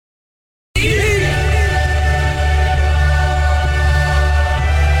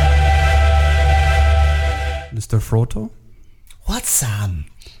Mr. Froto? What, Sam?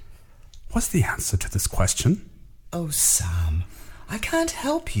 What's the answer to this question? Oh, Sam, I can't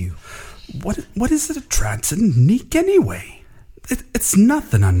help you. What is it a transcendent anyway? It's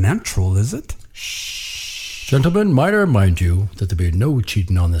nothing unnatural, is it? Shh. Gentlemen, might I remind you that there be no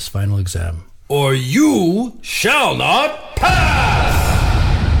cheating on this final exam, or you shall not pass!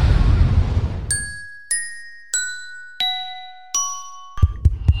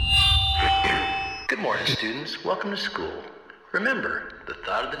 Good morning, students. Welcome to school. Remember, the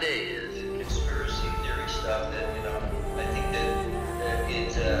thought of the day is conspiracy theory stuff that, I think that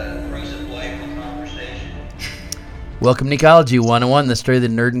it brings up lively conversation. Welcome to Ecology 101, the story of the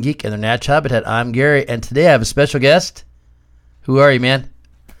nerd and geek and their natural habitat. I'm Gary, and today I have a special guest. Who are you, man?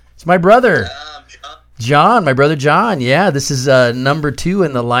 It's my brother. John, my brother John. Yeah, this is number 2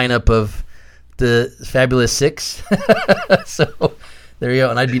 in the lineup of the Fabulous 6. So there you go.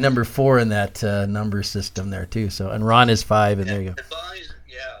 And I'd be number 4 in that number system there, too. So, and Ron is 5, and there you go.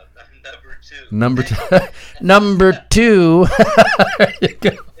 I'm number 2. Number 2. There you go.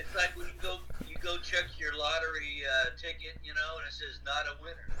 It's like when you go check your lottery ticket, and it says not a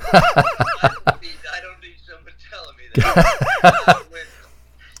winner. I don't need someone telling me that. Not a winner.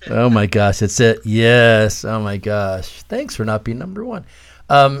 Oh my gosh, it's it. Yes. Oh my gosh. Thanks for not being number 1.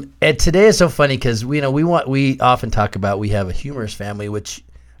 And today is so funny because we often talk about we have a humorous family, which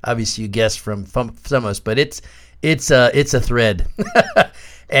obviously you guessed from some of us, but it's a thread.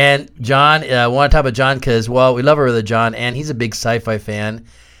 And John, I want to talk about John because we love our brother John, and he's a big sci-fi fan,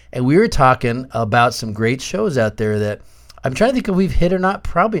 and we were talking about some great shows out there that I'm trying to think if we've hit or not.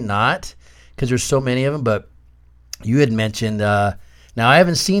 Probably not because there's so many of them. But you had mentioned. Now I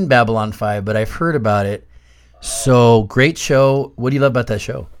haven't seen Babylon 5, but I've heard about it. So great show. What do you love about that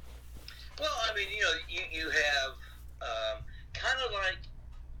show? Well, I mean, you have kind of like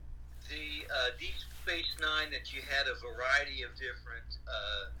the Deep Space Nine, that you had a variety of different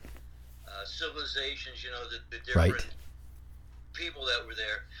civilizations, the different Right. people that were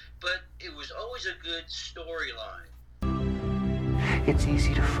there. But it was always a good storyline. It's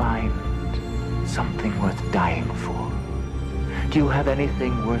easy to find something worth dying for. Do you have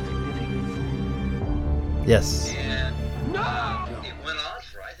anything worth living Yes. And it went on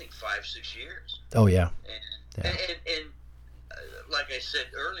for, I think, 5-6 years. Oh yeah. And like I said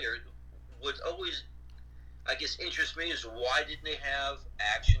earlier, what always, I guess, interests me is why didn't they have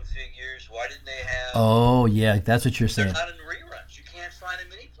action figures? Why didn't they have... Oh yeah, that's what you're saying. They're not in reruns. You can't find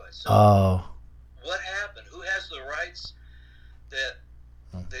them anyplace. So Oh. what happened? Who has the rights that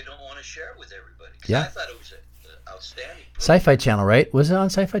they don't want to share with everybody? 'Cause Yeah. I thought it was outstanding. Sci-Fi Channel, right? Was it on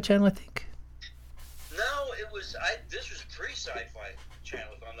Sci-Fi Channel? I think. No, it was. This was pre-Sci-Fi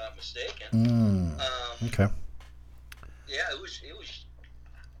Channel, if I'm not mistaken. Okay. Yeah, it was.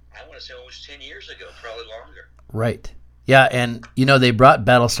 I want to say almost 10 years ago, probably longer. Right. Yeah, and they brought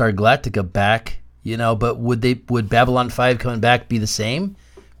Battlestar Galactica back. But would Babylon 5 coming back be the same?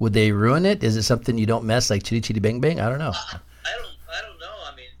 Would they ruin it? Is it something you don't mess like Chitty Chitty Bang Bang? I don't know. I don't know.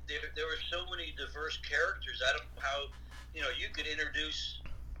 I mean, there were so many diverse characters. I don't know how you could introduce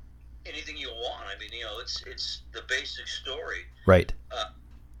anything you want. I mean, it's the basic story. Right.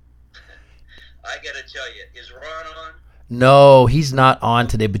 I got to tell you, is Ron on? No, he's not on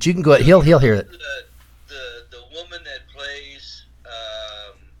today. But you can go. He'll hear it. The woman that plays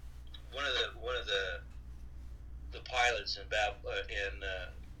one of the pilots in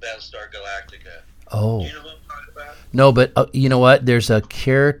Battlestar Galactica. Oh. Do you know what I'm talking about? No, but you know what? There's a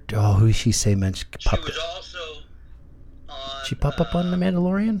character. Oh, who did she say? She was also on. She pop up on The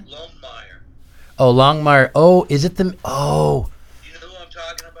Mandalorian? Longmire. Oh, Longmire. Oh, is it the? Oh, You know who I'm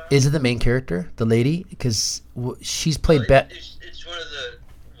talking about? is it the main character, the lady? Because she's played It's one of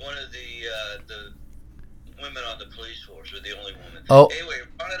the women on the police force, or the only woman. Oh. Anyway,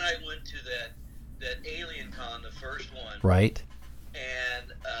 Ron and I went to that Alien Con, the first one. Right.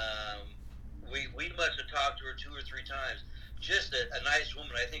 And we must have talked to her 2 or 3 times. Just a nice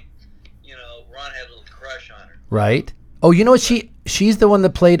woman. I think Ron had a little crush on her. Right. Oh, you know what? She's the one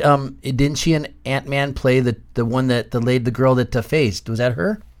that played. Didn't she and Ant-Man play the one that the girl that phased? Was that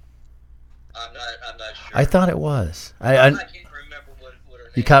her? I'm not sure. I thought it was. I can't remember what her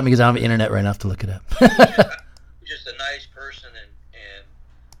name. You caught me because I'm on the internet right now to look it up. Just a nice person and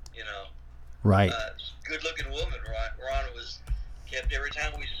Right. good looking woman. Ron was kept every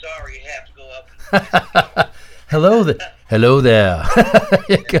time we saw her, you have to go up. Hello there. Hello there. There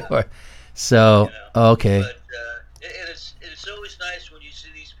you go. So okay. But it's always nice when you see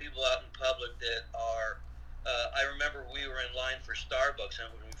these people out in public that are. I remember we were in line for Starbucks, and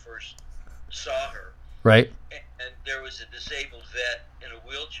when we first saw her, Right. And there was a disabled vet in a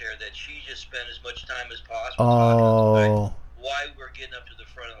wheelchair that she just spent as much time as possible talking about why we're getting up to the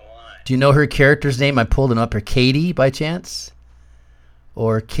front of the line. Do you know her character's name? I pulled it up. Her Katie, by chance?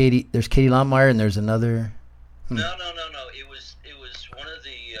 Or Katie? There's Katie Longmire, and there's another No. It was one of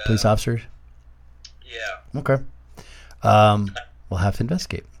the police officers. Yeah. Okay. We'll have to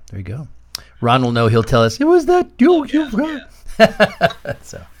investigate. There you go. Ron will know. He'll tell us, it was that you. Yeah.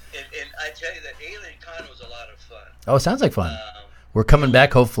 So. And I tell you that Alien Con was a lot of fun. Oh, it sounds like fun. We're coming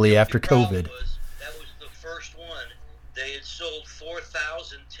back, hopefully, after the problem COVID. that was the first one. They had sold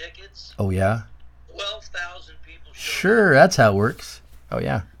 4,000 tickets. Oh, yeah? 12,000 people showed Sure, that's how it works. Oh,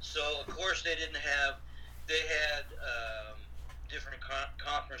 yeah. So, of course, they had different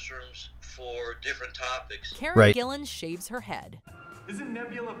conference rooms for different topics. Karen Right. Gillan shaves her head. Isn't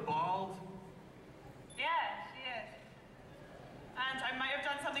Nebula bald? Yeah, she is. And I might have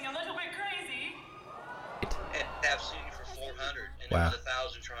done something a little bit crazy. And have seating for 400, and Wow. there was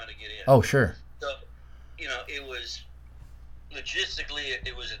 1,000 trying to get in. Oh, sure. So, it was logistically,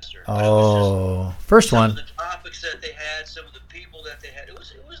 it was absurd. Oh, first Some one. of the topics that they had, some of the people that they had, it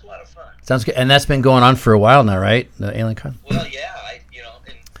was a lot of fun. Sounds good. And that's been going on for a while now, right? The Alien Con? Well, yeah,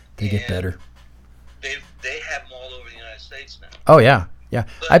 and They get better. They have them all over the United States now. Oh, yeah. Yeah.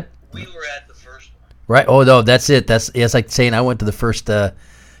 But we were at the first one. Right. Oh, no, that's it. It's like saying I went to the first,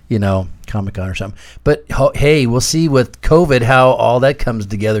 Comic-Con or something. But, hey, we'll see with COVID how all that comes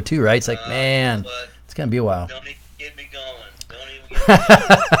together, too, right? It's like, man, But it's going to be a while. don't even get me going. Don't even get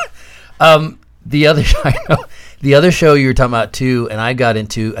me going. The other show you were talking about, too, and I got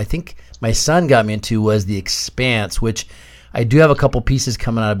into, I think my son got me into, was The Expanse, which I do have a couple pieces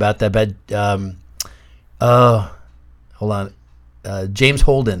coming out about that. But, hold on. James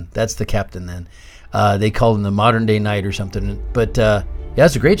Holden, that's the captain then. They called him the Modern Day Knight or something. But, yeah,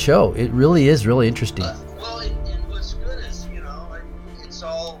 it's a great show. It really is really interesting. Well, and what's good is, it's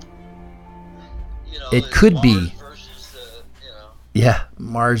all, It it's could Mars be. versus Yeah,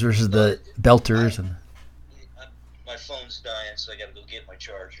 Mars versus the Belters. And my phone's dying, so I got to go get my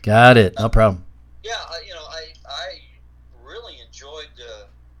charger. got it. No problem. Yeah, I really enjoyed the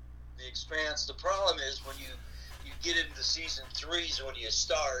Expanse. The problem is when you get into season 3s when you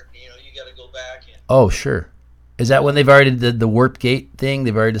start, you got to go back and. Oh, sure. Is that when they've already did the warp gate thing?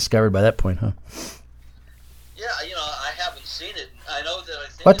 They've already discovered by that point, huh? Yeah, I haven't seen it. I know that I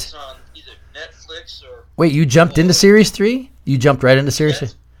think What? it's on either Netflix or. Wait, you jumped into Series 3? You jumped right into Series 3?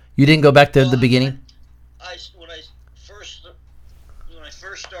 Yes. You didn't go back to the beginning? When I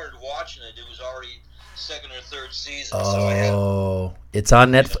first started watching it, it was already second or third season. So I had. Oh, it's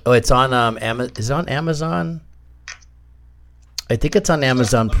on Netflix. Oh, it's on Is it on Amazon? I think it's on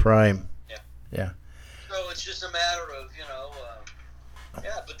Amazon Prime. Yeah. Yeah. So it's just a matter of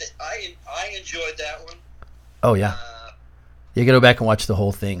but I enjoyed that one. Oh yeah. You gotta go back and watch the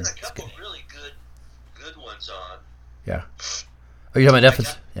whole thing. There's a It's couple good. really good ones on. Yeah. Oh, you're talking about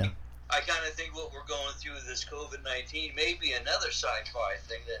Netflix? Yeah. I kind of think what we're going through with this COVID-19 may be another sci-fi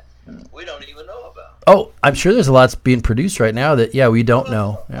thing that we don't even know about. Oh, I'm sure there's a lot being produced right now that we don't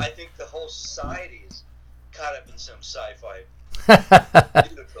know. Yeah. I think the whole society is caught up in some sci-fi.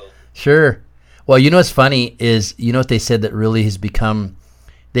 Sure. Well, what's funny is, what they said that really has become,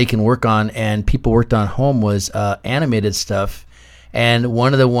 they can work on, and people worked on home, was animated stuff. And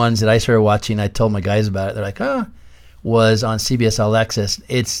one of the ones that I started watching, I told my guys about it. They're like, was on CBS All Access.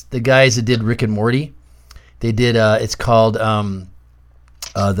 It's the guys that did Rick and Morty. They did, it's called The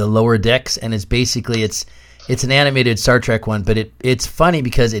Lower Decks, and it's basically, it's an animated Star Trek one, but it's funny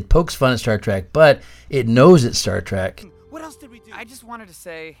because it pokes fun at Star Trek, but it knows it's Star Trek. What else did we do? I just wanted to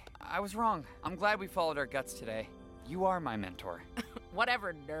say, I was wrong. I'm glad we followed our guts today. You are my mentor.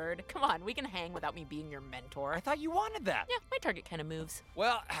 Whatever, nerd. Come on, we can hang without me being your mentor. I thought you wanted that. Yeah, my target kind of moves.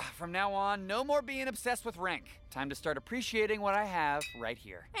 Well, from now on, no more being obsessed with rank. Time to start appreciating what I have right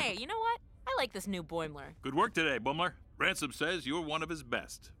here. Hey, you know what? I like this new Boimler. Good work today, Bumler. Ransom says you're one of his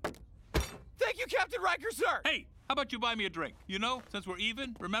best. Thank you, Captain Riker, sir! Hey, how about you buy me a drink? Since we're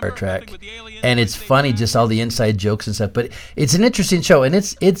even, remember Star Trek. nothing with the aliens, And it's funny, just all the inside jokes and stuff. But it's an interesting show, and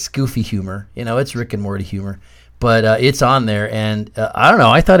it's goofy humor. It's Rick and Morty humor. But it's on there, and I don't know.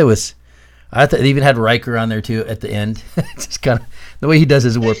 I thought they even had Riker on there too at the end. It's just kind of the way he does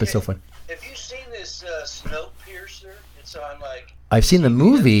his warp is so fun. Have you seen this Snowpiercer? It's on I've seen the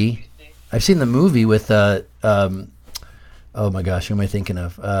movie. I've seen the movie with oh my gosh, who am I thinking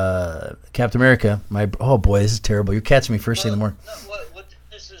of? Captain America. Oh boy, this is terrible. You're catching me first thing in the morning. What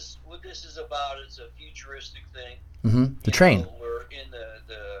this is about is a futuristic thing. Mm-hmm. The train. We're in the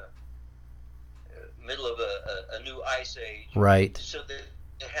middle of a new ice age. Right. So they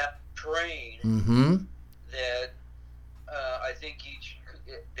have a train Mm-hmm. that I think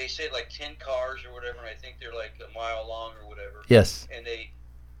they say like 10 cars or whatever, and I think they're like a mile long or whatever. Yes. And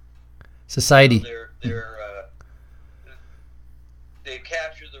Society. They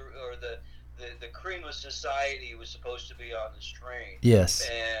captured the cream of society was supposed to be on this train. Yes.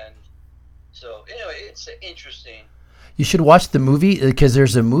 And so anyway, it's interesting. You should watch the movie because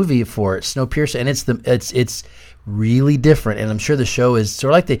there's a movie for it, Snowpiercer, and it's really different. And I'm sure the show is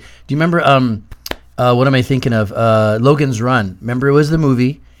sort of like do you remember what am I thinking of? Logan's Run. Remember, it was the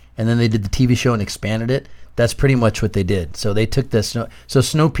movie, and then they did the TV show and expanded it. That's pretty much what they did. So they took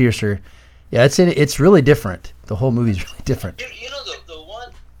Snowpiercer. Yeah, it's really different. The whole movie's really different. You know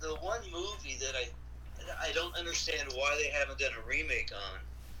the one movie that I don't understand why they haven't done a remake on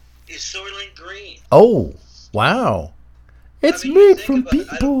is Soylent Green. Oh, wow. It's made from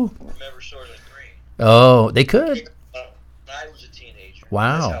people. I don't remember Soylent Green. Oh, they could. When I was a teenager.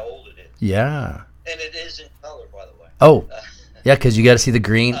 Wow. That's how old it is. Yeah. And it is in color, by the way. Oh, yeah, because you got to see the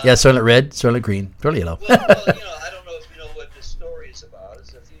green. Yeah, Soylent Red, Soylent Green, Soylent Yellow. Well, I don't know if you know what this story is about.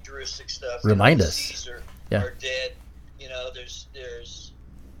 It's a futuristic stuff. Remind us. Caesar Yeah. are dead. There's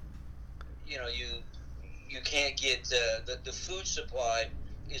you can't get the food supply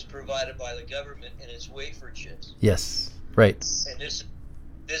is provided by the government, and it's wafer chips. Yes, right. And this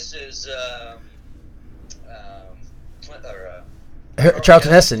is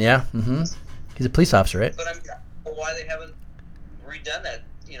Charlton Heston, yeah. Mm-hmm. He's a police officer, right? But why they haven't redone that?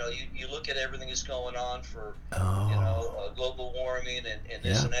 You look at everything that's going on for global warming and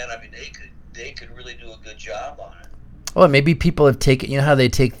this and that. I mean, they could really do a good job on it. Well, maybe people have taken, how they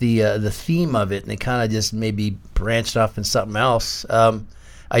take the theme of it and they kind of just maybe branched off in something else.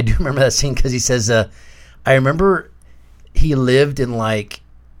 I do remember that scene because he says, I remember he lived in like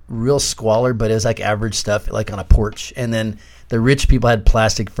real squalor, but it was like average stuff, like on a porch. And then the rich people had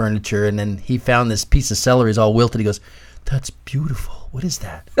plastic furniture. And then he found this piece of celery is all wilted. He goes, "That's beautiful. What is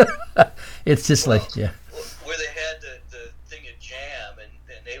that?" It's just where they had the thing of jam and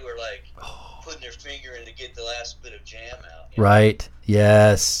they were like putting their finger in to get the last bit of jam out. Right.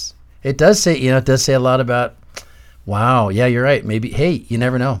 Yes. It does say, it does say a lot about, wow. Yeah, you're right. Maybe, hey, you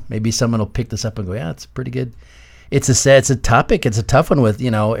never know. Maybe someone will pick this up and go, yeah, it's pretty good. It's a topic. It's a tough one with,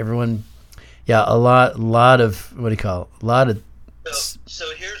 everyone. Yeah. A lot of, what do you call it? A lot of. So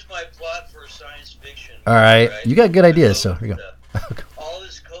here's my plot for science fiction. All right. You got good ideas. So here you go. All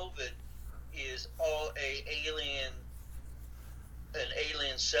this COVID is all an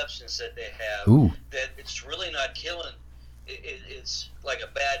alien substance that they have. Ooh. That it's really not killing. It's like a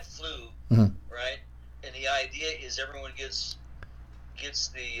bad flu, right? And the idea is everyone gets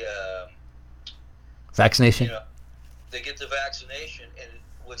the vaccination. They get the vaccination, and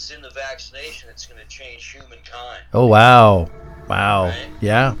what's in the vaccination, it's going to change humankind. Oh wow, right?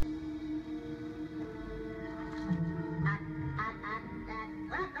 Yeah.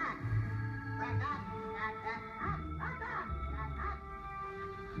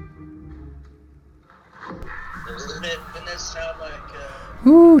 Doesn't that sound like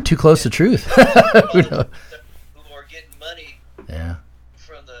ooh, too close to truth? Who are getting money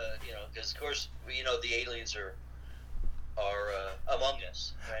from the because of course the aliens are among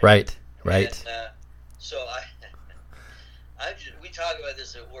us, right. And, so we talk about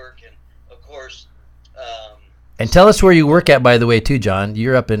this at work, and of course and tell us where you work at, by the way, too, John.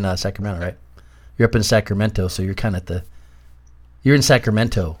 You're up in Sacramento, right? You're up in Sacramento, so you're kind of you're in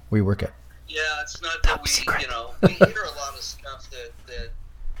Sacramento where you work at. Yeah, it's not that we hear a lot of stuff that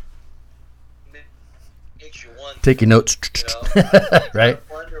makes you wonder. Take your notes. Right?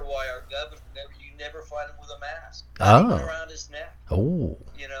 I wonder why our governor you never find him with a mask. Oh. Even around his neck. Oh.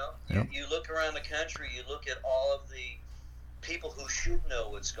 Yep. You look around the country, you look at all of the people who should know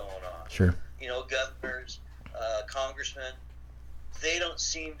what's going on. Sure. Governors, congressmen, they don't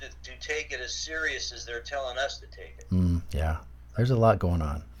seem to take it as serious as they're telling us to take it. Yeah. There's a lot going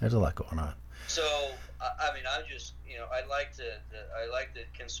on. So, I mean, I'm just, I like the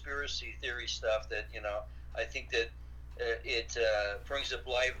conspiracy theory stuff that, I think that it brings up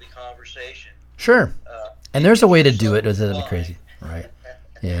lively conversation. Sure. And there's a way to do it without it crazy. Right.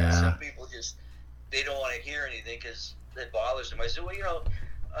 Yeah. Some people they don't want to hear anything because it bothers them. I said, well,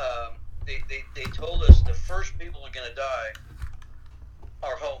 they told us the first people are going to die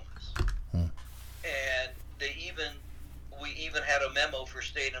are homeless. And we even had a memo for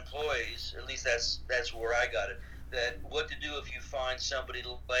state employees, at least that's where I got it, that what to do if you find somebody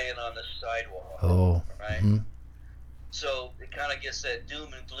laying on the sidewalk. Oh. Right? Mm-hmm. So it kind of gets that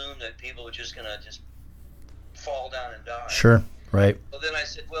doom and gloom that people are just going to just fall down and die. Sure, right. Well, then I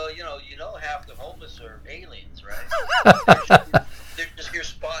said, well, half the homeless are aliens, right? they're just here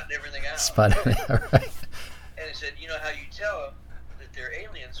spotting everything out. Right. I said, you know how you tell them that they're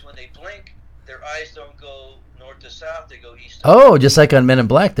aliens when they blink, their eyes don't go north to south, they go east to west. Oh, just like on Men in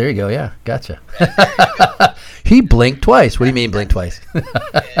Black. There you go. Yeah, gotcha. He blinked twice. What do you mean blink twice? and,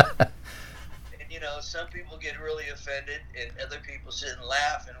 you know, some people get really offended, and other people sit and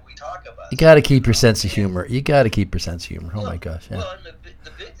laugh, and we talk about You it. got to keep your sense of humor. You got to keep your sense of humor. Oh, my gosh. Yeah. Well, and the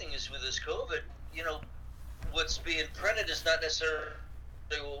big thing is with this COVID, you know, what's being printed is not necessarily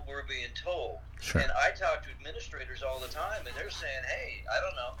what we're being told. Sure. And I talk to administrators all the time, and they're saying, hey, I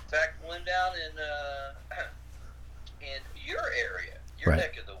don't know. In fact, one down in your area, your Right.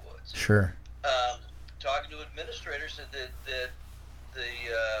 neck of the woods. Sure. Talking to administrators said that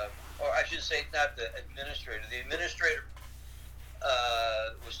or I should say not the administrator. The administrator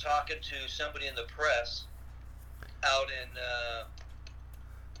was talking to somebody in the press out in,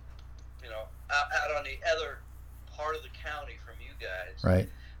 out on the other part of the county from you guys. Right.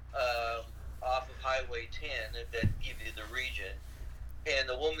 Off of Highway 10 that give you the region. And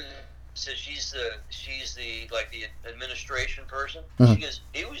the woman says she's the administration person. Mhm. She goes,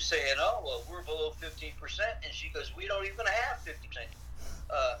 he was saying, oh, well, we're below 15%. And she goes, we don't even have 50%.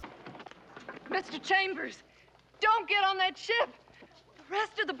 Mr. Chambers, don't get on that ship. The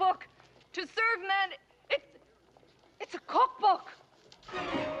rest of the book, To Serve Man, it's a cookbook. So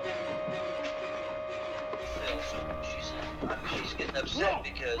she's getting upset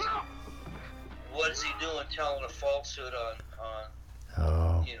because what is he doing telling a falsehood on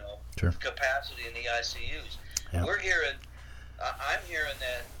sure. capacity in the ICUs? Yeah. I'm hearing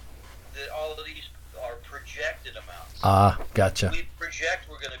that all of these are projected amounts. Ah, gotcha. We project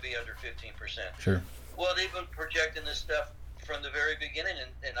we're going to be under 15%. Sure. Well, they've been projecting this stuff from the very beginning,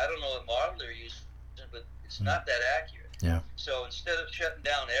 and I don't know what model they're using, but it's not that accurate. Yeah. So instead of shutting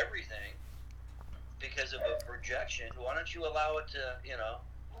down everything because of a projection, why don't you allow it to,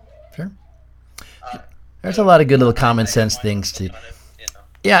 Sure. There's a lot of good little common sense things to.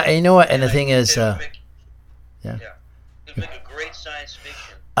 Yeah, and you know what? And the thing is, yeah. It'd make a great science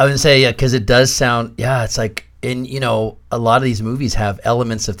fiction. I would say, yeah, because it does sound, it's like, and a lot of these movies have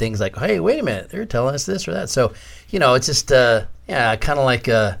elements of things like, hey, wait a minute, they're telling us this or that. So, it's just, kind of like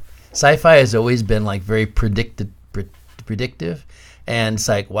sci-fi has always been like very predictive, and it's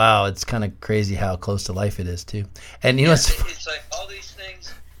like, wow, it's kind of crazy how close to life it is too. And it's like all these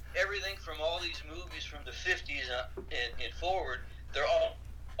things, everything from all these movies from the 50s and forward, they're all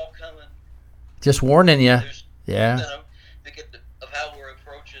coming. Just warning you. Yeah. Because of how we're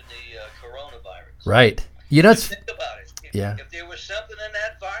approaching the coronavirus. Right. Think about it. If there was something in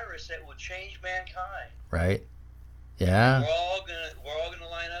that virus that would change mankind. Right. Yeah. We're all gonna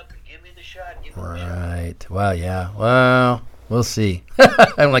line up and give me the shot. Give me the shot. Right. Well, yeah. Well, we'll see.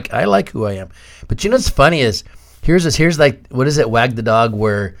 I'm like, I like who I am. But what's funny is, here's like, what is it, Wag the Dog,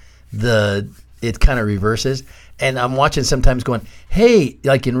 where it kind of reverses. And I'm watching sometimes going, hey,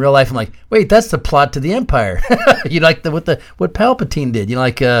 like in real life, I'm like, wait, that's the plot to the Empire. Like what Palpatine did,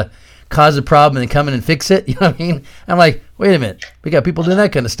 cause a problem and then come in and fix it. You know what I mean? I'm like, wait a minute, we got people doing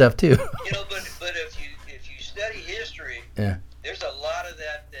that kind of stuff too. But if you study history, yeah, there's a lot of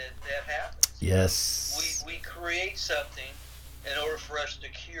that happens. Yes. We create something in order for us to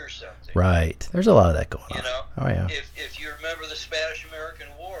cure something. Right. There's a lot of that going on. Oh yeah. If you remember the Spanish-American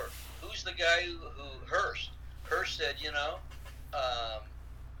War, who's the guy who Hearst? Hearst said, you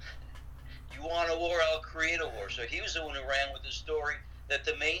want a war, I'll create a war. So he was the one who ran with the story that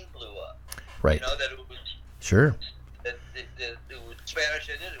the Maine blew up. Right. That it was sure. That it was Spanish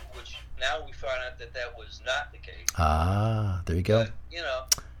that did it, which now we find out that was not the case. Ah, there you go. But,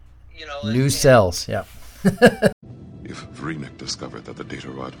 new cells. Yeah. If Vreenek discovered that the data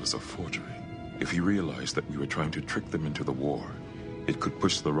rod was a forgery, if he realized that we were trying to trick them into the war, it could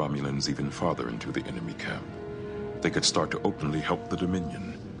push the Romulans even farther into the enemy camp. They could start to openly help the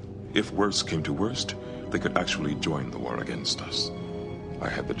Dominion. If worst came to worst, they could actually join the war against us. I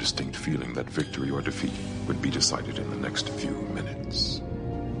had the distinct feeling that victory or defeat would be decided in the next few minutes.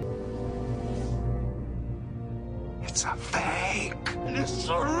 It's a fake. It's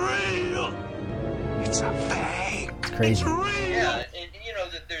real. It's a fake. It's crazy. Yeah, and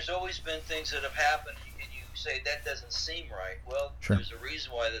that there's always been things that have happened, and you say that doesn't seem right. Well, sure. There's a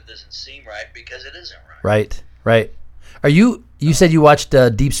reason why that doesn't seem right, because it isn't right. Right. Are you said you watched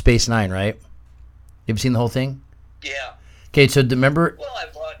Deep Space Nine, right? You ever seen the whole thing? Yeah. Okay, so remember. Well, I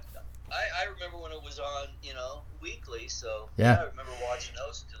remember when it was on, weekly. So yeah, I remember watching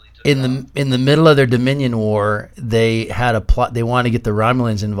those until he took in the middle of their Dominion War, they had a plot. They wanted to get the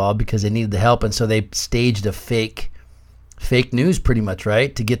Romulans involved because they needed the help, and so they staged a fake news, pretty much,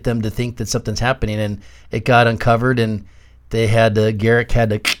 right, to get them to think that something's happening, and it got uncovered, and they had Garrick had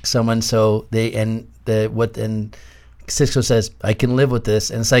to someone, so And Cisco says, I can live with this.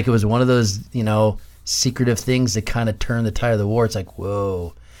 And it's like it was one of those, secretive things that kind of turned the tide of the war. It's like,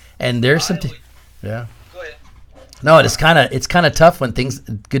 whoa. And there's something. Yeah. Go ahead. No, it's kind of tough when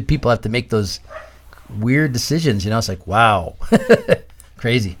good people have to make those weird decisions. It's like, wow.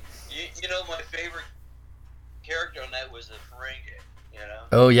 Crazy. You know, my favorite character on that was the Ferengi,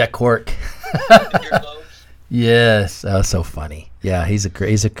 Oh, yeah, Quark. Yes. That was so funny. Yeah, he's a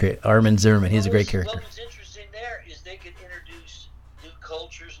great Armin Zimmerman. He's a great character. What was interesting there is they could introduce new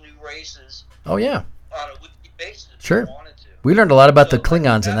cultures, new races. Oh, yeah. On a weekly basis. Sure. We learned a lot about the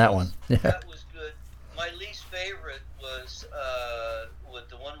Klingons in that one. Yeah. That was good. My least favorite was with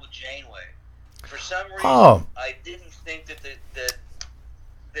the one with Janeway. For some reason, I didn't think that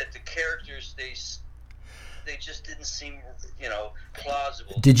the characters they just didn't seem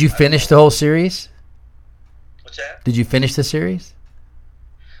plausible. Did you finish the whole series? What's that? Did you finish the series?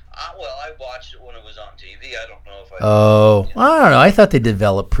 Well, I watched it when it was on TV. I don't know if I. I don't know. I thought they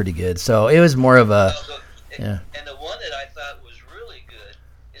developed pretty good, so it was more of a. Yeah. And the one that I thought was really good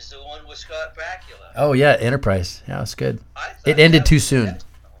is the one with Scott Bakula. Oh yeah, Enterprise. Yeah, it's good. It ended too soon.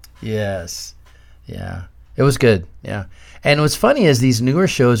 Yes. Yeah. It was good. Yeah. And what's funny is these newer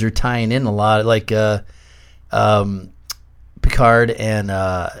shows are tying in a lot, like Picard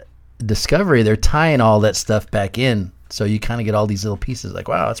and Discovery. They're tying all that stuff back in, so you kind of get all these little pieces. Like,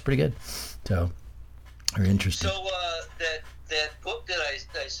 wow, that's pretty good. So, very interesting. So that book that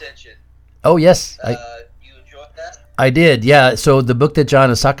I sent you. Oh yes, you enjoyed that? I did. Yeah. So the book that John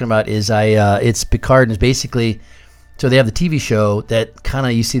is talking about is it's Picard, and it's basically. So they have the TV show that kind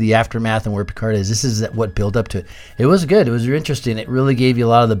of you see the aftermath and where Picard is. This is what built up to it. It was good. It was interesting. It really gave you a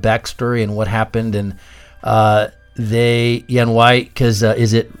lot of the backstory and what happened and and why. Because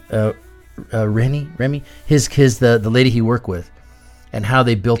is it Remy? The lady he worked with, and how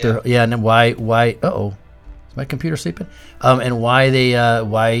they built their and then why. Is my computer sleeping? And why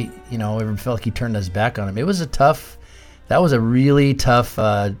everyone felt like he turned his back on him. It was that was a really tough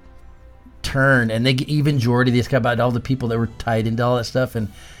turn, and they even Geordi, they talk about all the people that were tied into all that stuff, and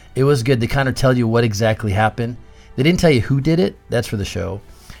it was good. They kind of tell you what exactly happened. They didn't tell you who did it. That's for the show,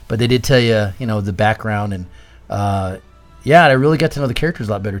 but they did tell you, the background, and I really got to know the characters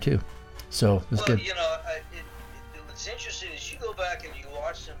a lot better too. So it was good. What's interesting is you go back and you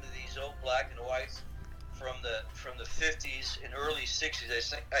watch some of these old black and whites from the 50s and early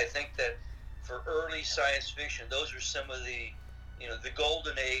 60s. I think that for early science fiction, those are some of the the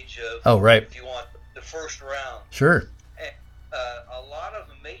golden age of, if you want, the first round. Sure. And a lot of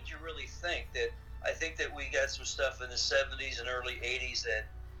them made you really think that. I think that we got some stuff in the 70s and early 80s that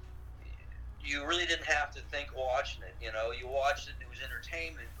you really didn't have to think watching it. You watched it, it was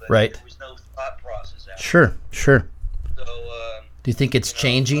entertainment, but there was no thought process after Sure. So, do you think it's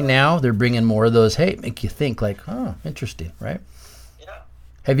changing now? They're bringing more of those, make you think, like, interesting, right? Yeah.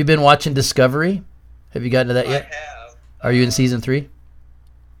 Have you been watching Discovery? Have you gotten to that yet? I have. Are you in season 3?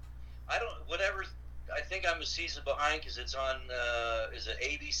 I think I'm a season behind because it's on, is it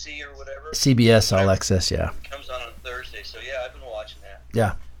ABC or whatever? CBS All Access, yeah. It comes on Thursday, so yeah, I've been watching that.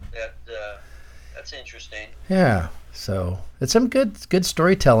 Yeah. That's interesting. Yeah, so it's some good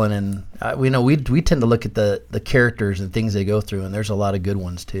storytelling, and we tend to look at the characters and things they go through, and there's a lot of good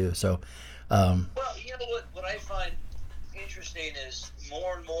ones too. So, well, you know what I find interesting is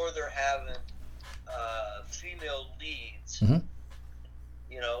more and more they're having female leads, mm-hmm.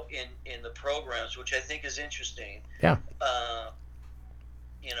 In the programs, which I think is interesting. Yeah.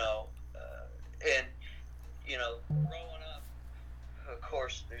 Growing up, of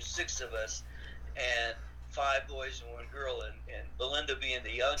course, there's 6 of us, and 5 boys and 1 girl, and Belinda being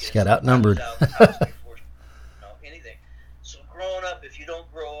the youngest. She got outnumbered. Before, anything. So growing up, if you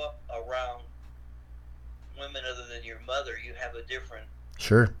don't grow up around women other than your mother, you have a different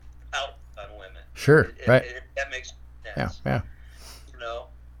outlook on women. Sure, right. That makes sense. Yeah.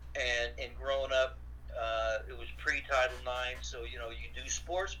 And growing up, it was pre-Title IX, so you do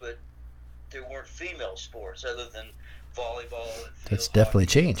sports, but there weren't female sports other than volleyball. And that's definitely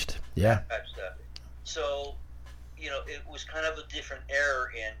changed. Yeah. That type stuff. So, it was kind of a different era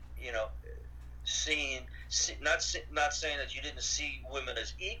in seeing. Not saying that you didn't see women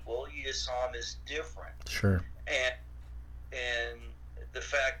as equal, you just saw them as different. Sure. And the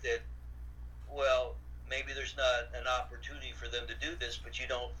fact that, maybe there's not an opportunity for them to do this, but you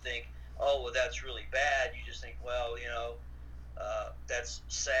don't think, that's really bad. You just think, that's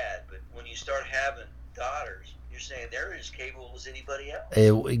sad. But when you start having daughters, you're saying they're as capable as anybody else.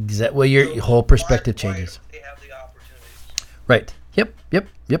 Your whole perspective changes. They have the opportunities. Right. Yep.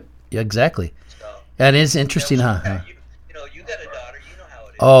 Yeah, exactly. And it's interesting, huh? You got a daughter. You know how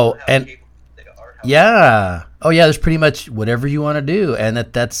it is. Oh, and Yeah. Oh, yeah. There's pretty much whatever you want to do, and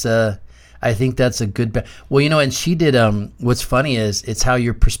that's. I think that's a good. Well, and she did. What's funny is it's how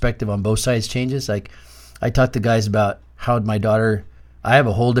your perspective on both sides changes. Like, I talked to guys about how my daughter. I have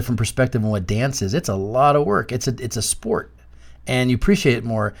a whole different perspective on what dance is. It's a lot of work. It's a sport, and you appreciate it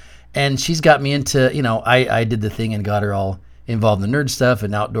more. And she's got me into. I did the thing and got her all involved in the nerd stuff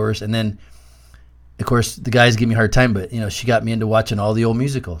and outdoors, and then. Of course, the guys give me a hard time, but she got me into watching all the old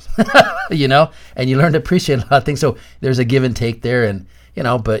musicals, and you learn to appreciate a lot of things. So there's a give and take there, and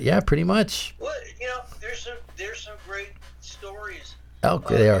but yeah, pretty much. Well, there's some great stories. Oh,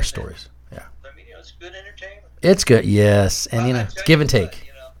 they are stories. Yeah. I mean, it's good entertainment. It's good, yes, and it's give and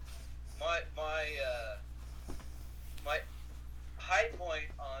take. My high point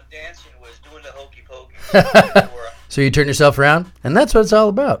on dancing was doing the hokey pokey. So you turn yourself around, and that's what it's all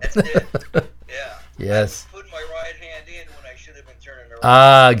about. That's it. Yeah. Yes. I put my right hand in when I should have been turning around.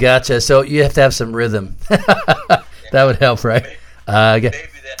 Ah, gotcha. So you have to have some rhythm. That would help, right?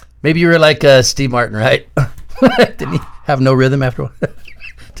 Maybe you were like Steve Martin, right? Didn't he have no rhythm after a while?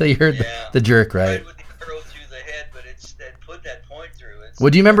 Until you heard the jerk, right? With the arrow through the head, but put that point through. Well,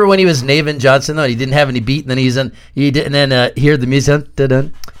 do you remember when he was Navin Johnson though? He didn't have any beat, and then and then hear the music, dun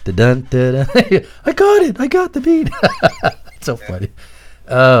dun dun dun. I got the beat. It's so funny.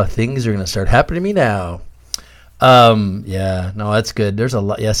 Oh, things are gonna start happening to me now. Yeah, no, that's good. There's a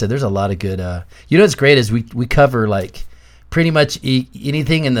lot. Yeah, there's a lot of good. What's great is we cover like pretty much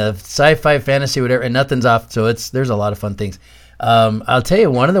anything in the sci-fi, fantasy, whatever, and nothing's off. So there's a lot of fun things. I'll tell you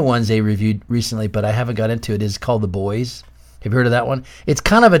one of the ones they reviewed recently, but I haven't got into it. Is called The Boys. Have you heard of that one? It's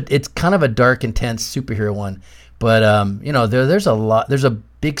kind of a dark, intense superhero one, but there's a lot. There's a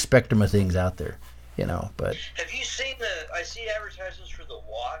big spectrum of things out there, But have you seen I see advertisements for The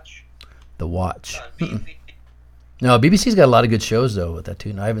Watch. The Watch. No, BBC's got a lot of good shows though with that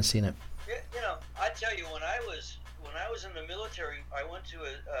too. No, I haven't seen it. Yeah, I tell you, when I was in the military, I went to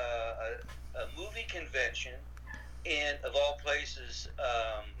a movie convention, and of all places,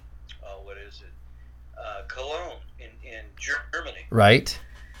 what is it? Cologne in Germany. Right.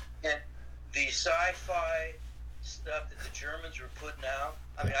 And the sci-fi stuff that the Germans were putting out,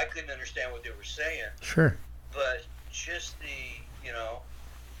 I mean, I couldn't understand what they were saying. Sure. But just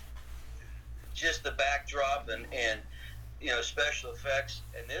just the backdrop and special effects,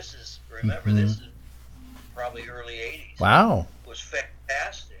 and this is probably early 80s. Wow. It was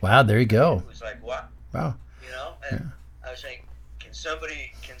fantastic. Wow, there you go. It was like, wow. Wow. And I was saying, can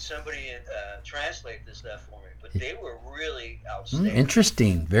somebody translate this stuff for me? But they were really outstanding.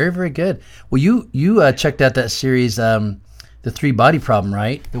 Interesting. Very, very good. Well, you checked out that series, The Three Body Problem,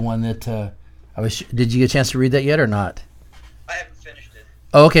 right? The one that did you get a chance to read that yet or not? I haven't finished it.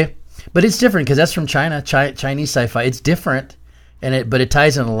 Oh, okay. But it's different because that's from China, Chinese sci-fi. It's different, but it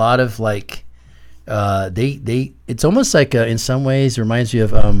ties in a lot of like, it's almost like in some ways it reminds you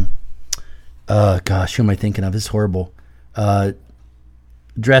of gosh, who am I thinking of? This is horrible.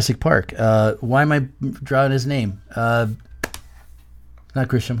 Jurassic Park. Why am I drawing his name? Not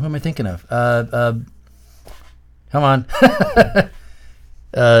Grisham. Who am I thinking of? Come on.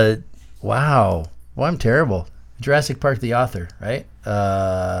 Wow. Well, I'm terrible. Jurassic Park, the author, right?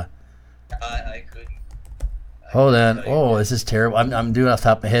 I couldn't. Hold on. Oh, this is terrible. I'm doing off the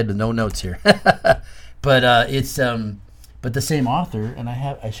top of my head with no notes here. But it's but the same author, and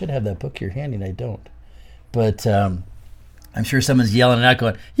I should have that book here handy, and I don't. But I'm sure someone's yelling it out,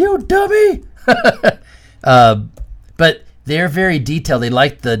 going, "You dummy!" But they're very detailed. They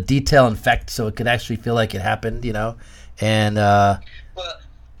like the detail and fact, so it could actually feel like it happened, And well,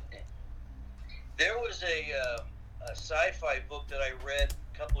 there was a sci-fi book that I read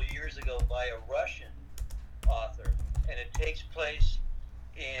a couple of years ago by a Russian author, and it takes place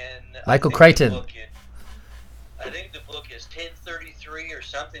in Michael Crichton. I think the book is 1033 or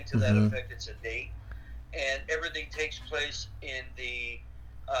something to that effect. It's a date, and everything takes place in the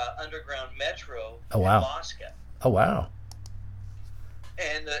underground metro in Moscow. Oh wow!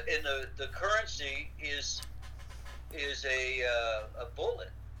 And the currency is a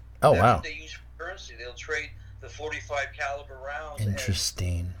bullet. Oh That's wow! what they use for currency. They'll trade the 45 caliber rounds.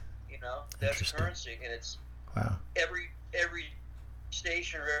 Interesting. That's currency, and it's every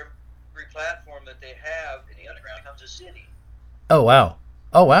station or every platform that they have in the underground becomes a city. Oh wow!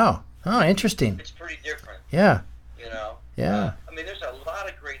 Oh wow! Oh, interesting. It's pretty different. Yeah. Yeah. I mean, there's a lot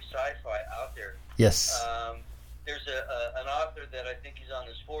of great sci-fi out there. Yes. There's an author that I think is on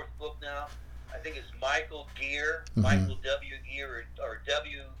his fourth book now. I think it's Michael Gear, Michael W. Gear, or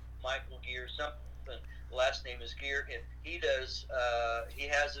W. Michael Gear, something. The last name is Gear, and he has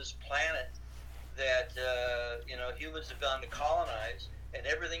this planet that humans have gone to colonize, and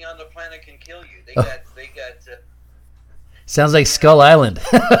everything on the planet can kill you. They Oh. got. Sounds like Skull Island.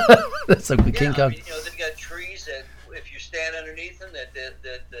 That's like the King I Kong. mean, they've got trees that if you stand underneath them, that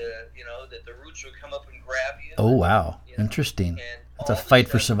the roots will come up and grab you. Oh, wow. Interesting. And That's a all this fight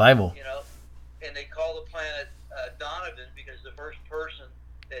for stuff, survival. And they call the planet Donovan because the first person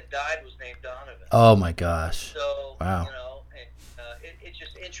that died was named Donovan. Oh, my gosh. So, wow. It's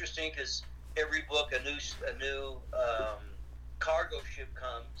just interesting because every book a new cargo ship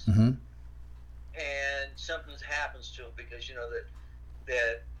comes, Mm-hmm. and something happens to them because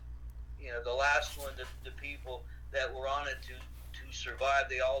that the last one, the people that were on it to survive,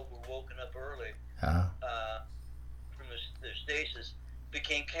 they all were woken up early from their stasis,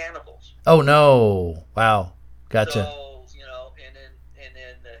 became cannibals. Oh, no. Wow. Gotcha. So,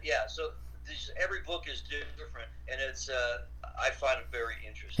 so every book is different, and it's I find it very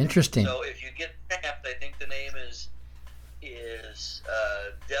interesting. Interesting. So if you get tapped, I think the name is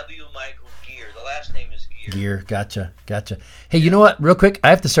W. Michael Gear. The last name is Gear. Gotcha. Hey, you know what? Real quick, I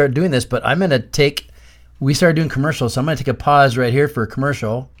have to start doing this, but I'm going to we started doing commercials, so I'm going to take a pause right here for a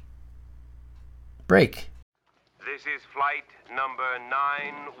commercial break. This is flight number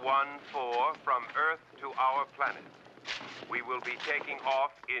 914 from Earth to our planet. We will be taking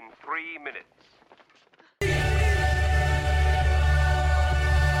off in 3 minutes.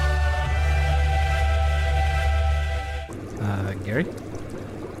 Gary?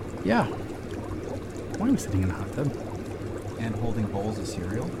 Yeah. Why am I sitting in a hot tub? And holding bowls of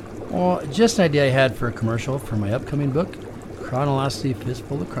cereal? Well, just an idea I had for a commercial for my upcoming book, Chronology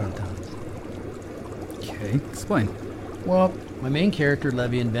Fistful of Chronotons. Okay, explain. Well, my main character,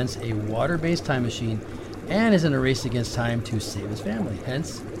 Levy, invents a water-based time machine and is in a race against time to save his family,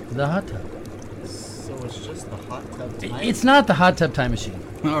 hence the hot tub. So it's just the hot tub time? It's not the hot tub time machine.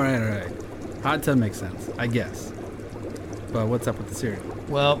 All right. Hot tub makes sense, I guess. But what's up with the cereal?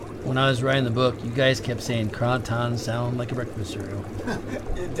 Well, when I was writing the book, you guys kept saying Chronotons sound like a breakfast cereal.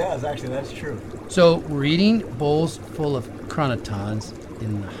 It does, actually, that's true. So we're eating bowls full of Chronotons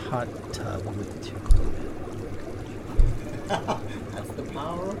in the hot tub with two That's the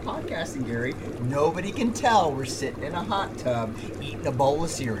power of podcasting, Gary. Nobody can tell we're sitting in a hot tub eating a bowl of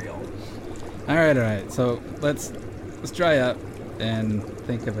cereal. All right. So let's dry up and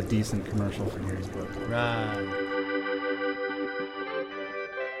think of a decent commercial for Gary's book. Right.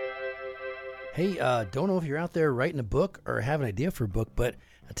 Hey, don't know if you're out there writing a book or have an idea for a book, but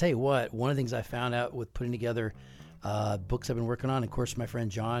I'll tell you what, one of the things I found out with putting together books I've been working on, of course, my friend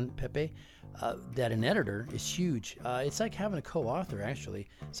John Pepe, that an editor is huge. It's like having a co-author, actually,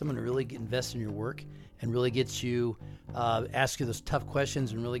 someone to really invest in your work and really gets you, ask you those tough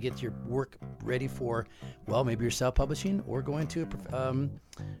questions and really get your work ready for, well, maybe you're self-publishing or going to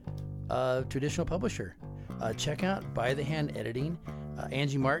a traditional publisher. Check out By the Hand Editing.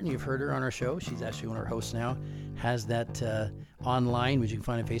 Angie Martin, you've heard her on our show. She's actually one of our hosts now. Has that online, which you can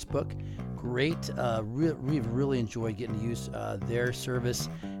find on Facebook. Great. We've really enjoyed getting to use their service.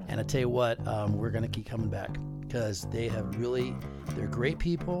 And I tell you what, we're going to keep coming back because they're great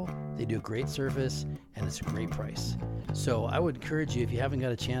people. They do a great service, and it's a great price. So I would encourage you, if you haven't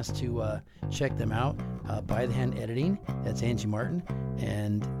got a chance to check them out, By the Hand Editing. That's Angie Martin.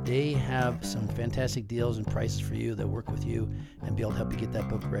 And they have some fantastic deals and prices for you that work with you and be able to help you get that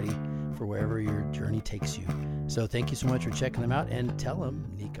book ready for wherever your journey takes you. So thank you so much for checking them out, and tell them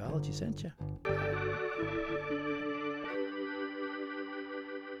Necology sent you.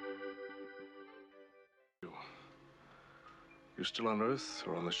 You still on Earth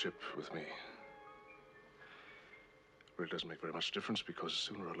or on the ship with me? Well, it doesn't make very much difference because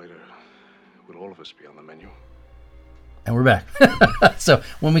sooner or later, will all of us be on the menu? And we're back. So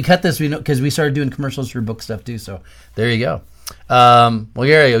when we cut this, we know because we started doing commercials for book stuff too. So there you go. Well,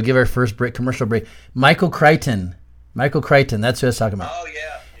 Gary, we'll give our first commercial break. Michael Crichton. That's who I was talking about. Oh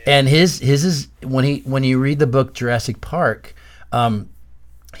yeah. And his is when you read the book Jurassic Park,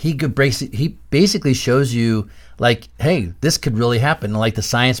 he basically shows you like, hey, this could really happen. Like the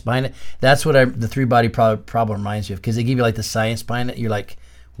science behind it. That's what the three-body problem reminds you of, because they give you like the science behind it. You're like,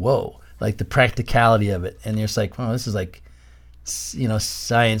 whoa. Like the practicality of it, and you're just like, "Oh, this is like,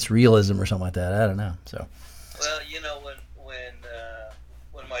 science realism or something like that." I don't know. So, well,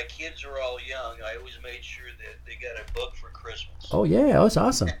 when my kids were all young, I always made sure that they got a book for Christmas. Oh yeah, that's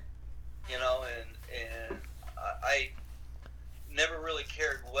awesome. And I never really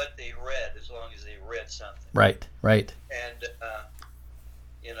cared what they read as long as they read something. Right. And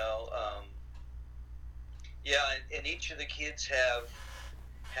and each of the kids have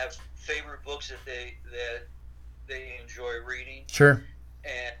favorite books that they enjoy reading. Sure.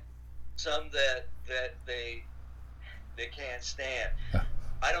 And some that they can't stand.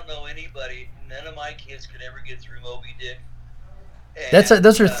 I don't know anybody. None of my kids could ever get through Moby Dick. And,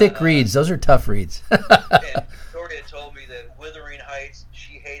 Those are thick reads. Those are tough reads. and Victoria told me that Wuthering Heights,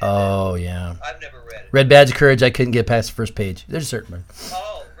 she hated Oh, it. yeah. I've never read it. Red Badge of Courage, I couldn't get past the first page. There's certain.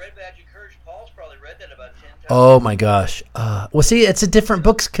 Oh, Red Badge of Courage. Paul's probably read that about 10 times. Oh my gosh. Well, see, it's a different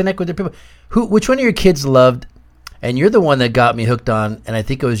books connect with different people. Which one of your kids loved? And you're the one that got me hooked on, and I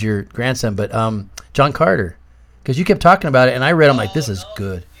think it was your grandson, but John Carter, because you kept talking about it, and I read. I'm like, this is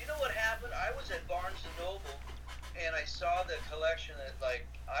good. You know what happened? I was at Barnes and Noble, and I saw the collection at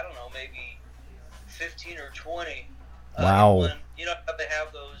I don't know, maybe 15 or 20. Wow. You know how they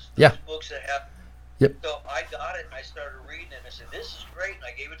have those Yeah. books that have. Yep. So I got it and I started reading it and I said, "This is great," and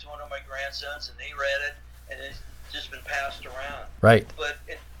I gave it to one of my grandsons and they read it and it's just been passed around. Right. But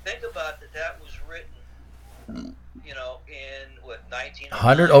think about that was written, you know, in what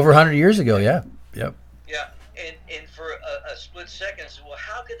over 100 years ago. Yeah. Yep. Yeah, and for a split second, I said, "Well,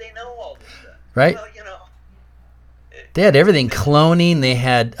 how could they know all this stuff?" Right. Well, you know. They had everything, cloning. They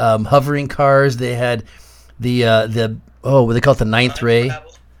had hovering cars. They had the what they call it, the ninth ray,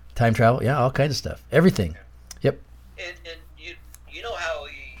 time travel. Yeah, all kinds of stuff. Everything. Yep. And you know how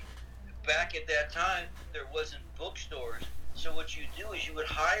back at that time there wasn't bookstores. So what you do is you would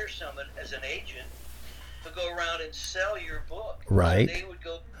hire someone as an agent to go around and sell your book. Right. So they would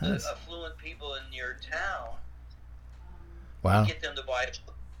go to affluent people in your town. Wow. And get them to buy it.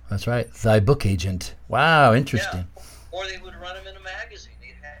 That's right. Thy book agent. Wow, interesting. Yeah. Or they would run them in a magazine.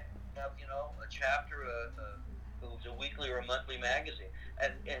 They'd have a chapter, it was a weekly or a monthly magazine,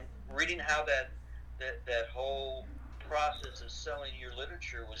 and reading how that whole process of selling your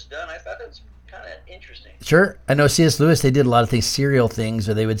literature was done. I thought that was kind of interesting. Sure. I know C.S. Lewis, they did a lot of things, serial things,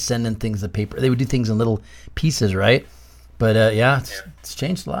 or they would send in things, the paper. They would do things in little pieces, right? But it's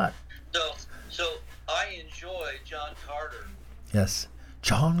changed a lot. So I enjoy John Carter. Yes.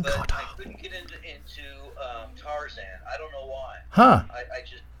 John Carter. I couldn't get into Tarzan. I don't know why. Huh.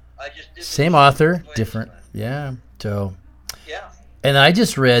 I just didn't. Same author, different. Yeah. So. Yeah. And I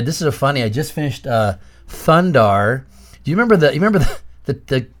just read. This is a funny. I just finished Thundar. Do you remember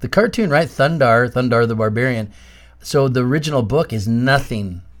the cartoon, right? Thundar the Barbarian. So the original book is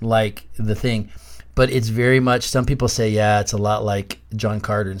nothing like the thing, but it's very much. Some people say, it's a lot like John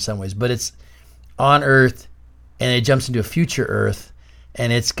Carter in some ways, but it's on Earth, and it jumps into a future Earth,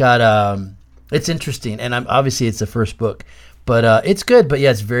 and it's got it's interesting, and obviously it's the first book, but it's good. But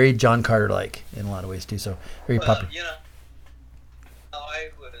yeah, it's very John Carter like in a lot of ways too. So very popular. You know,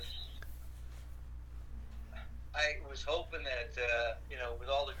 I was hoping that with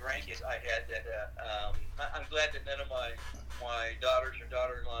all the grandkids I had, that I'm glad that none of my daughters or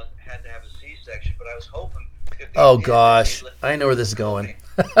daughter-in-laws had to have a C-section, but I was hoping. Oh gosh, I know where this is going.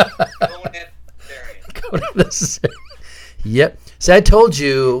 Going unnecessary. Yep. See, I told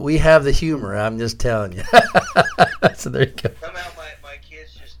you we have the humor. I'm just telling you. So there you go. Somehow my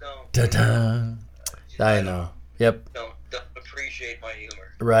kids just don't. Ta-da. I know. Yep. Don't appreciate my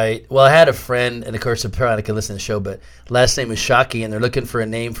humor. Right. Well, I had a friend, and of course, I'm probably not going to listen to the show, but last name is Shockey, and they're looking for a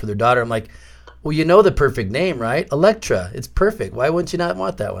name for their daughter. I'm like, well, you know the perfect name, right? Electra. It's perfect. Why wouldn't you not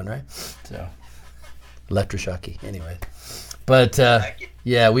want that one, right? So, Electra Shockey. Anyway. But,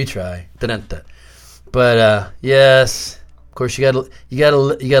 yeah, we try. Da-dun-da. But, yes. Of course, you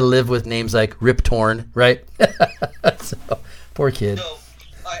gotta live with names like Rip Torn, right? So, poor kid. So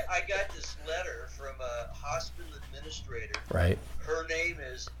I got this letter from a hospital administrator. Right. Her name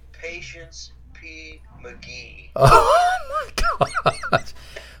is Patience P. McGee. Oh my gosh!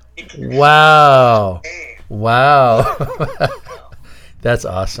 Wow! Wow! That's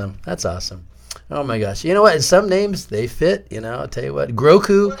awesome. That's awesome. Oh my gosh! You know what? Some names they fit. I'll tell you what.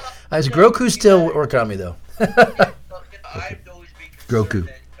 Groku. Groku's still working on me though. I'd always be concerned Groku.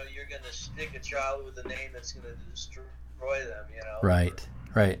 that you're going to stick a child with a name that's going to destroy them.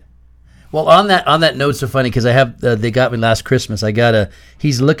 Right. Well, on that note, so funny because I have they got me last Christmas.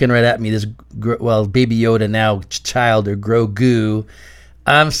 He's looking right at me. This Baby Yoda now child or Grogu.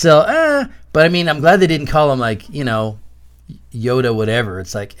 I'm still but I mean I'm glad they didn't call him like Yoda whatever.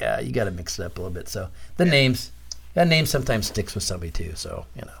 It's like you got to mix it up a little bit. So that name sometimes sticks with somebody too. So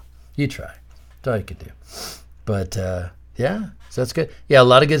you try. That's all you can do. But so that's good. Yeah, a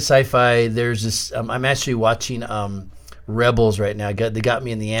lot of good sci-fi. There's this. I'm actually watching Rebels right now. They got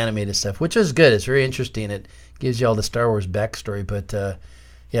me in the animated stuff, which is good. It's very interesting. It gives you all the Star Wars backstory. But a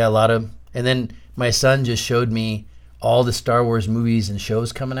lot of. And then my son just showed me all the Star Wars movies and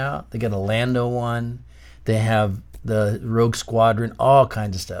shows coming out. They got a Lando one. They have the Rogue Squadron. All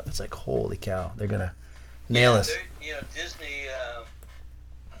kinds of stuff. It's like holy cow, they're gonna nail us. Disney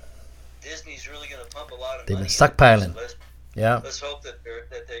Disney's really going to pump a lot of They've money. been stockpiling. So Yeah. Let's hope that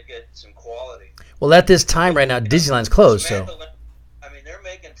they get some quality. Well, at this time right now, Disneyland's closed, so. I mean, they're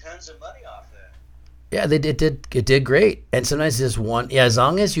making tons of money off that. Yeah, it did great. And sometimes just one, yeah, as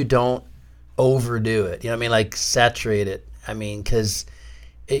long as you don't overdo it, you know what I mean, like saturate it. I mean, because,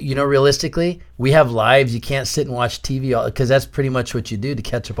 you know, realistically, we have lives. You can't sit and watch TV because that's pretty much what you do to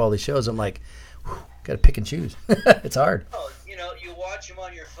catch up all these shows. I'm like, got to pick and choose. It's hard. Oh, you know, you watch them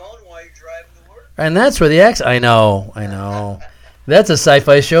on your phone while you're driving to work. And that's where the I know. That's a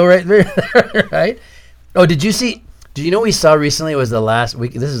sci-fi show right there, right? Oh, did you know we saw recently? It was the last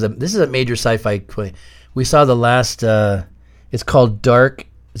week. This is a major sci-fi play. We saw the last. It's called Dark.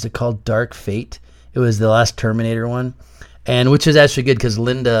 Is it called Dark Fate? It was the last Terminator one, and which is actually good because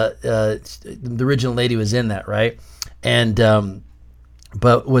Linda, the original lady, was in that, right? And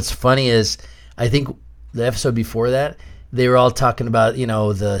but what's funny is I think the episode before that they were all talking about, you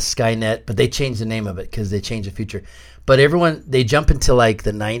know, the Skynet, but they changed the name of it because they changed the future. But they jump into like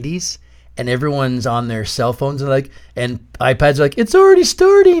the 90s. And everyone's on their cell phones and iPads are like, it's already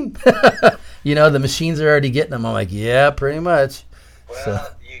starting. You know, the machines are already getting them. I'm like, yeah, pretty much.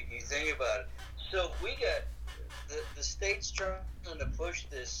 Well, you think about it. So we got the state's trying to push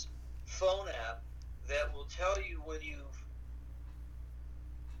this phone app that will tell you when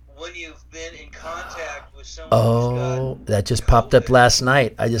you've been in contact with someone who's got that just popped up last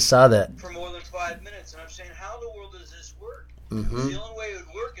night. I just saw that. For more than 5 minutes. And I'm saying, how in the world does this work? Mm-hmm. The only way it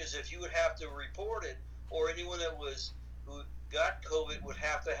would work is if you would have to report it, or anyone who got COVID would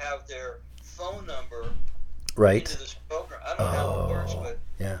have to have their phone number right into this program. I don't know how it works, but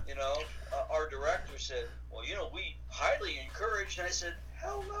yeah. You know, our director said, "Well, you know, we highly encourage." And I said,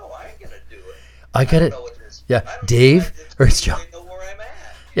 "Hell no, I ain't gonna do it. I got it. Yeah, Dave or it's John. Know where I'm at.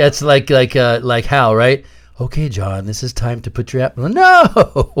 Yeah, it's like Hal, right? Okay, John, this is time to put your app. No.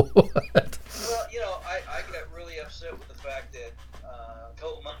 Well, you know, I got really upset with the fact that a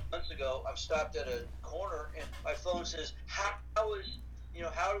couple months ago, I'm stopped at a corner and my phone says, how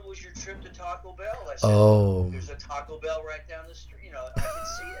was your trip to Taco Bell? I said, there's a Taco Bell right down the street. You know, I can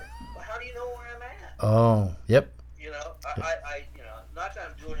see it. Well, how do you know where I'm at? Oh, yep. You know, I you know, not that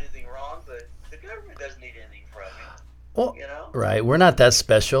I'm doing anything wrong, but the government doesn't need anything from me. Well, you know? Right. We're not that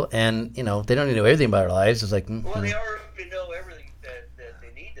special, and, you know, they don't need to know everything about our lives. It's like, well, they already know everything that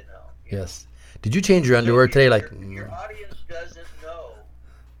they need to know. Yes. Did you change your underwear today? Your audience doesn't know.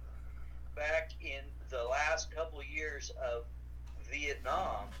 Back in the last couple of years of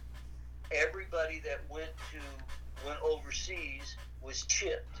Vietnam, everybody that went overseas was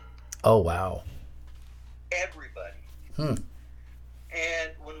chipped. Oh wow! Everybody.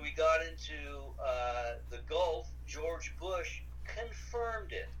 And when we got into the Gulf, George Bush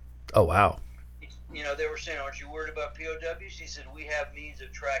confirmed it. Oh wow! You know, they were saying, "Aren't you worried about POWs?" He said, "We have means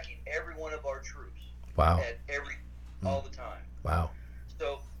of tracking every one of our troops." Wow. All the time. Wow.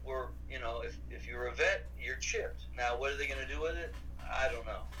 So we're, you know, if you're a vet, you're chipped. Now, what are they going to do with it? I don't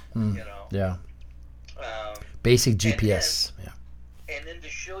know. You know. Yeah. Basic GPS. And then to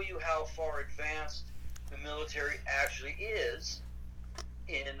show you how far advanced the military actually is,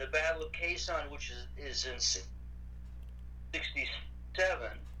 in the Battle of Quezon, which is in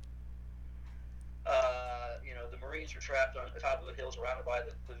 1967. You know, the Marines were trapped on the top of the hill, surrounded by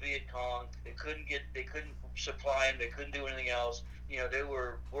the Viet Cong. They couldn't supply them. They couldn't do anything else. You know, they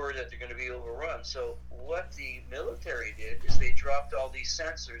were worried that they're going to be overrun. So what the military did is they dropped all these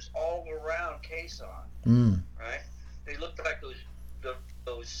sensors all around Quezon. Right? They looked like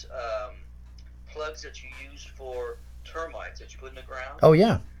those plugs that you use for termites that you put in the ground. Oh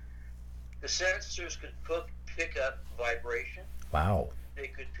yeah. The sensors could pick up vibration. Wow. They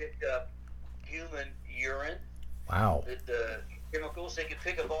could pick up human urine. Wow. The chemicals, they could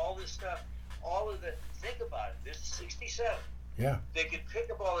pick up all this stuff. Think about it. This is 67. Yeah. They could pick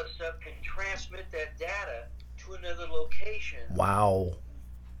up all that stuff and transmit that data to another location. Wow.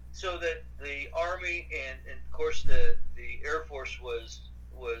 So that the Army and of course the Air Force was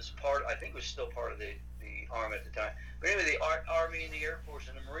part. I think was still part of the Army at the time. But anyway, the Army and the Air Force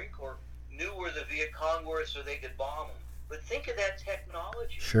and the Marine Corps knew where the Viet Cong were, so they could bomb them. But think of that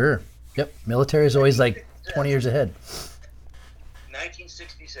technology. Sure. Yep. Military is always like 20 years ahead.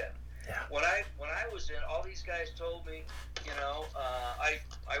 1967. Yeah. When I was in, all these guys told me, you know, I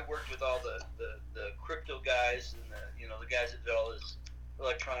worked with all the crypto guys and the guys that did all this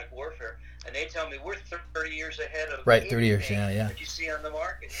electronic warfare, and they tell me we're 30 years ahead of right. 30 years. Yeah. That you see on the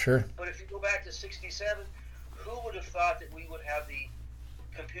market. Sure. But if you go back to 67, who would have thought that we would have the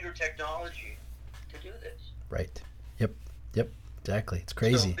computer technology to do this? Right. Yep. Exactly. It's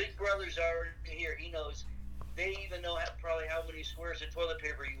crazy. So Big Brother's already here. He knows they even know probably how many squares of toilet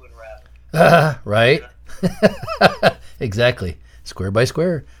paper you unwrap. Right. Exactly. Square by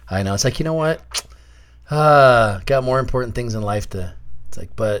square. I know. It's like, you know what? Got more important things in life to. It's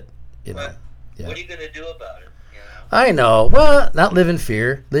like, but you know. Yeah. What are you going to do about it? I know. Well, not live in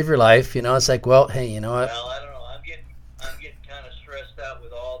fear. Live your life. You know, it's like, well, hey, you know what? Well, I don't know. I'm getting kind of stressed out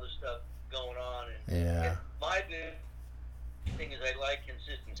with all the stuff going on. And my big thing is I like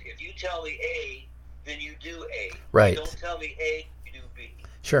consistency. If you tell me A, then you do A. Right. Don't tell me A, you do B.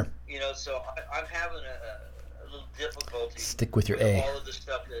 Sure. You know, so I'm having a little difficulty. Stick with your A. All of the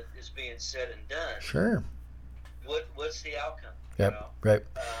stuff that is being said and done. Sure. What's the outcome? Yep. You know? Right.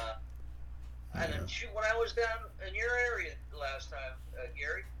 And shoot, when I was down in your area last time,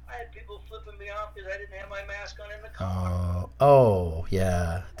 Gary, I had people flipping me off because I didn't have my mask on in the car. Oh,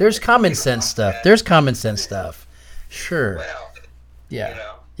 yeah. There's common sense stuff. There's common sense stuff. Sure. Well, yeah. You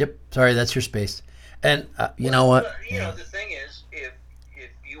know. Yep. Sorry, that's your space. And you know what? You know, the thing is, if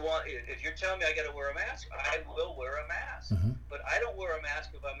you're telling me I got to wear a mask, I will wear a mask. Mm-hmm. But I don't wear a mask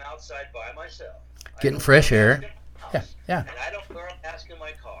if I'm outside by myself. Getting fresh air. Yeah. And I don't wear a mask in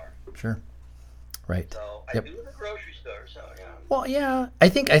my car. Sure. Right. So I do in the grocery store. So yeah. Well, yeah. I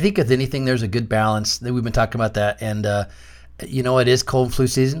think with anything, there's a good balance. That we've been talking about that, and you know, it is cold and flu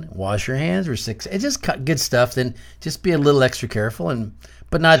season. Wash your hands. We're sick. It's just good stuff. Then just be a little extra careful,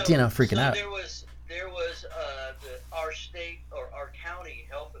 but not freaking out. There was our state or our county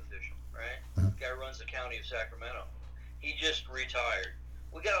health official, right? Mm-hmm. The guy who runs the county of Sacramento. He just retired.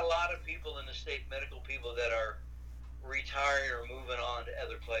 We got a lot of people in the state, medical people that are retiring or moving on to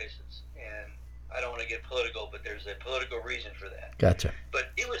other places, and I don't want to get political, but there's a political reason for that. Gotcha.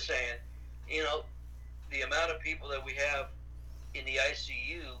 But he was saying, you know, the amount of people that we have in the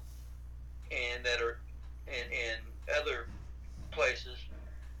ICU and that are in other places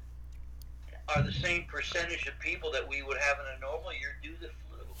are the same percentage of people that we would have in a normal year due to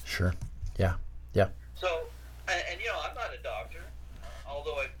flu. Sure. Yeah. So, and you know, I'm not a doctor,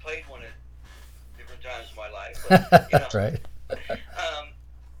 although I've played one at different times in my life. But, you know, right.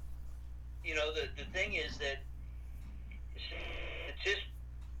 You know, the thing is that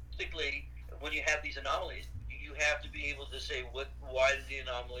statistically, when you have these anomalies, you have to be able to say why the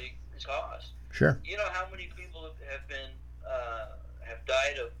anomaly is caused. Sure. You know how many people have been have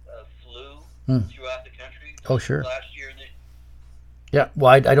died of flu throughout the country? Oh, sure. Last year and this. Yeah.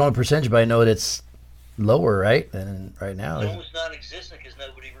 Well, I don't know a percentage, but I know that it's lower, right, than right now. It's almost non-existent because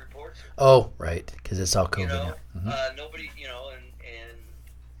nobody reports it. Oh, right, because it's all COVID. You know, now. nobody, you know, and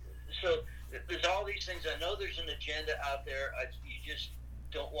so there's all these things. I know there's an agenda out there. You just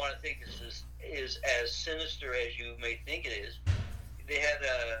don't want to think this is as sinister as you may think it is. They had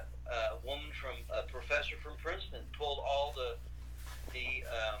a professor from Princeton pulled all the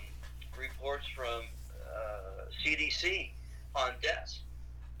reports from CDC on deaths.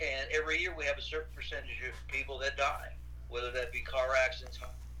 And every year we have a certain percentage of people that die, whether that be car accidents,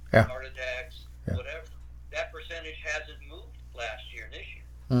 heart attacks, whatever. That percentage hasn't moved last year and this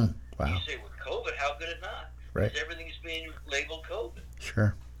year. Wow. You say, with COVID, how could it not? Right. Because everything is being labeled COVID.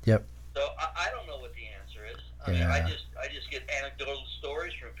 Sure. Yep. So I don't know what the answer is. I mean, I just get anecdotal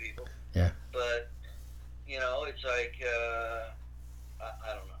stories from people. Yeah. But, you know, it's like,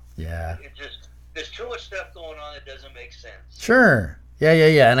 I don't know. Yeah. It just, there's too much stuff going on that doesn't make sense. Sure.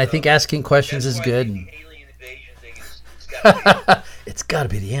 Yeah. And I think asking questions is good. The alien invasion thing it's got to be. It's got to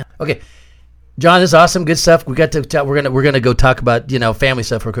be the answer. Okay. John, this is awesome, good stuff. We got to we're gonna go talk about family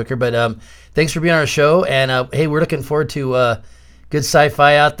stuff real quick here, but thanks for being on our show, and hey, we're looking forward to good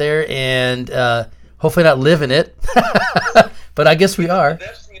sci-fi out there, and hopefully not living it, but I guess we are. The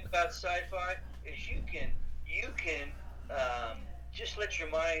best thing about sci-fi is you can just let your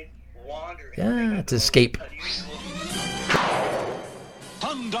mind wander. Yeah, to escape.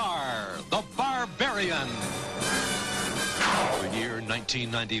 Thundar, the Barbarian. The year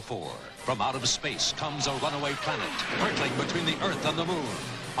 1994. From out of space comes a runaway planet, hurtling between the Earth and the Moon,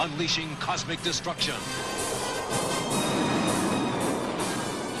 unleashing cosmic destruction.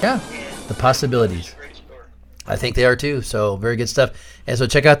 Yeah, the possibilities. I think they are too, so very good stuff. And so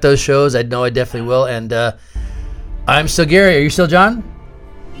check out those shows. I know I definitely will. And I'm still Gary. Are you still John?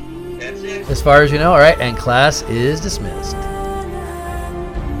 That's it. As far as you know. All right, and class is dismissed.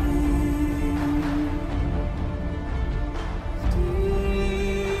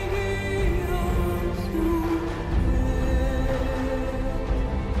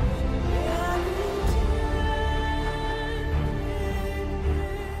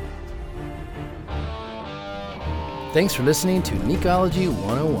 Thanks for listening to Necology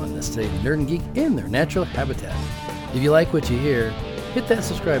 101. Let's study the nerd and geek in their natural habitat. If you like what you hear, hit that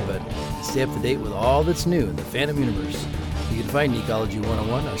subscribe button and stay up to date with all that's new in the fandom universe. You can find Geekology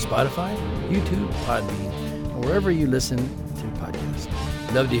 101 on Spotify, YouTube, Podbean, or wherever you listen to podcasts.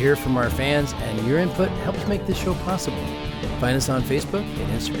 We'd love to hear from our fans, and your input helps make this show possible. Find us on Facebook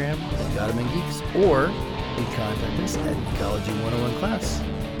and Instagram at Godman Geeks, or you can contact us at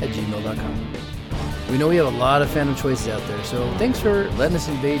Geekology101class@gmail.com. We know we have a lot of fandom choices out there, so thanks for letting us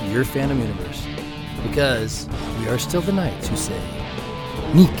invade your fandom universe. Because we are still the knights who say,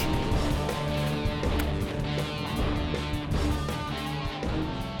 Neek.